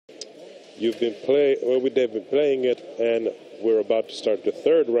they've been playing it, and we're about to start the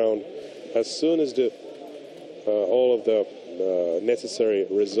third round. As soon as all of the necessary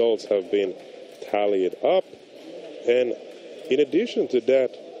results have been tallied up, and in addition to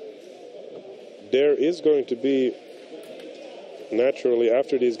that, there is going to be, naturally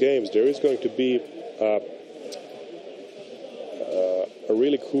after these games, there is going to be a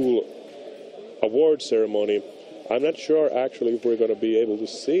really cool award ceremony. I'm not sure actually if we're going to be able to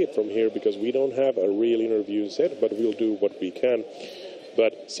see it from here because we don't have a real interview set, but we'll do what we can.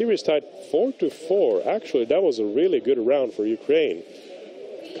 But series tied 4-4. Actually, that was a really good round for Ukraine.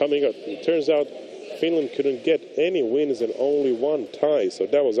 Coming up, it turns out Finland couldn't get any wins and only one tie, so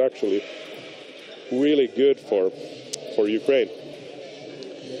that was actually really good for Ukraine.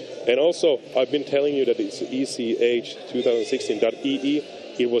 And also, I've been telling you that it's ECH 2016.ee.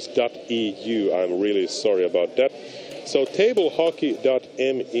 It was .eu. I'm really sorry about that. So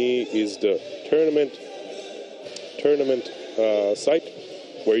tablehockey.me is the tournament site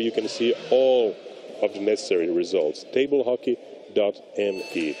where you can see all of the necessary results.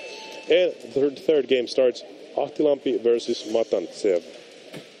 Tablehockey.me. And the third game starts Ahti Lampi versus Matantsev.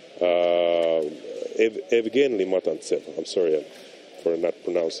 Evgeniy Matantsev. I'm sorry for not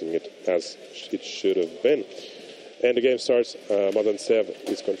pronouncing it as it should have been. And the game starts. Matantsev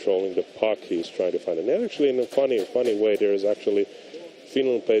is controlling the puck. He's trying to find it. And actually, in a funny way, there is actually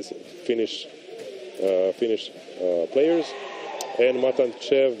Finland plays Finnish players, and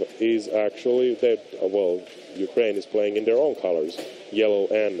Matantsev is actually that. Ukraine is playing in their own colors, yellow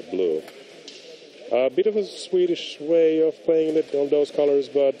and blue. A bit of a Swedish way of playing it on those colors,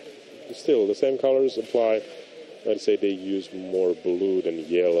 but still the same colors apply. I'd say they use more blue than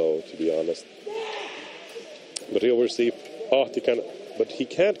yellow, to be honest. But here we'll see Ahti can, but he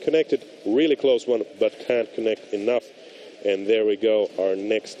can't connect it. Really close one, but can't connect enough. And there we go. Our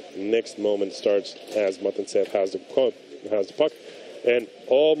next moment starts as Matantsev has the puck, and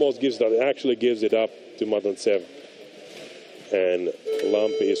almost gives it up to Matantsev. And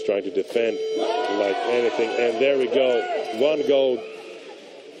Lampi is trying to defend like anything. And there we go. One goal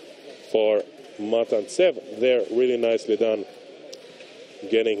for Matantsev there. Really nicely done.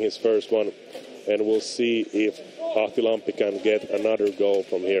 Getting his first one. And we'll see if Ahti Lampi can get another goal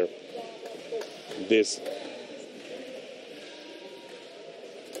from here.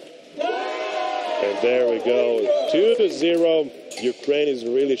 And there we go. 2-0. Ukraine is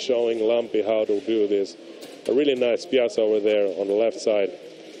really showing Lampi how to do this. A really nice piazza over there on the left side.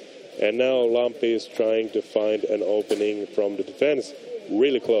 And now Lampi is trying to find an opening from the defense.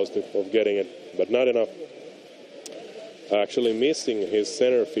 Really close of getting it, but not enough. Actually missing his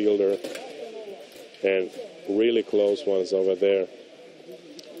center fielder. And really close ones over there.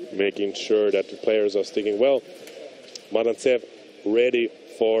 Making sure that the players are sticking well. Matantsev ready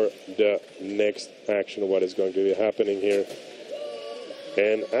for the next action, what is going to be happening here.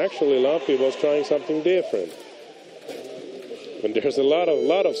 And actually Lampi was trying something different. And there's a lot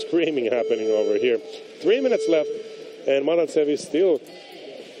of screaming happening over here. 3 minutes left, and Matantsev is still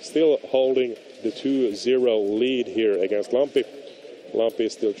holding the 2-0 lead here against Lampi. Lampi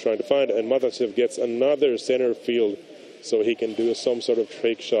is still trying to find, and Matantsev gets another center field so he can do some sort of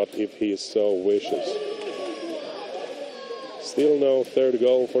trick shot if he so wishes. Still no third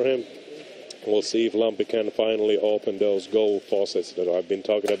goal for him. We'll see if Lampi can finally open those goal faucets that I've been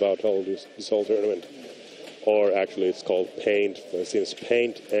talking about this whole tournament. Or actually it's called paint, since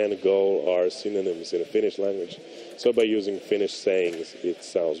paint and goal are synonyms in the Finnish language. So by using Finnish sayings, it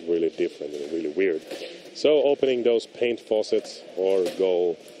sounds really different and really weird. So opening those paint faucets or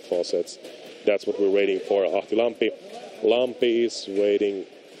goal faucets, that's what we're waiting for. Ahti Lampi. Lampi is waiting,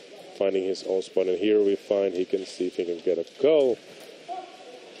 finding his own spot, and here we find he can see if he can get a goal.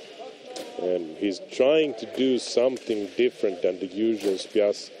 And he's trying to do something different than the usual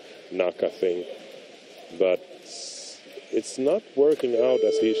Spias-Naka thing. But it's not working out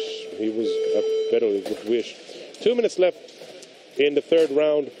as he would wish. 2 minutes left in the third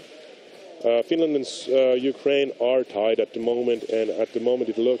round. Finland and Ukraine are tied at the moment, and at the moment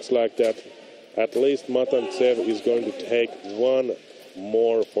it looks like that at least Matantsev is going to take one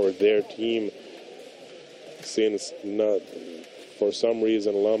more for their team, since for some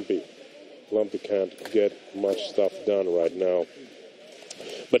reason Lampi can't get much stuff done right now.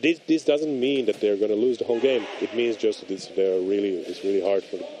 But this doesn't mean that they're going to lose the whole game. It means just that it's really hard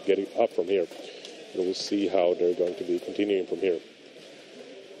for getting up from here. And we'll see how they're going to be continuing from here.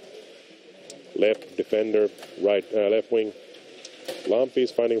 Left defender, left wing. Lampi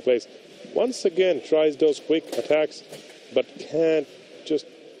is finding a place. Once again tries those quick attacks, but can't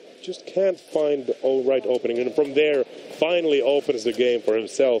find the right opening. And from there, finally opens the game for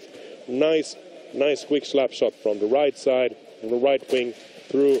himself nice quick slap shot from the right side, from the right wing,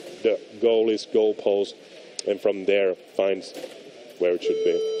 through the goalie's goal post, and from there finds where it should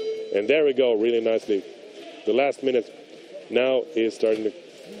be. And there we go, really nicely. The last minute now is starting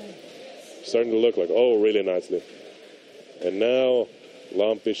to look like, oh, really nicely. And now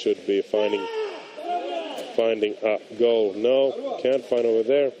Lampi should be finding a goal. No, can't find over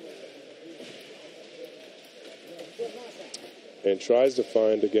there. And tries to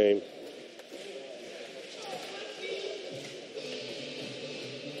find the game.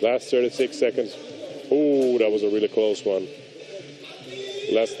 Last 36 seconds. Ooh, that was a really close one.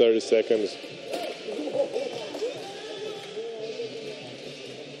 Last 30 seconds.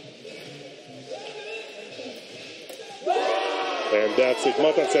 And that's it.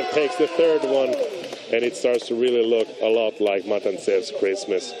 Matantsev takes the third one, and it starts to really look a lot like Matantsev's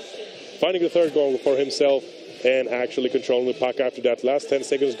Christmas. Finding the third goal for himself and actually controlling the puck after that. Last 10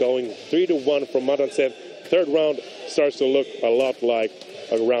 seconds going 3-1 from Matantsev. Third round starts to look a lot like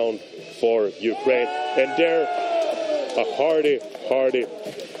a round for Ukraine. And there, a hearty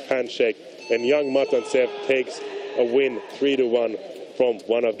handshake. And young Matantsev takes a win 3-1 from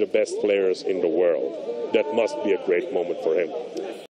one of the best players in the world. That must be a great moment for him.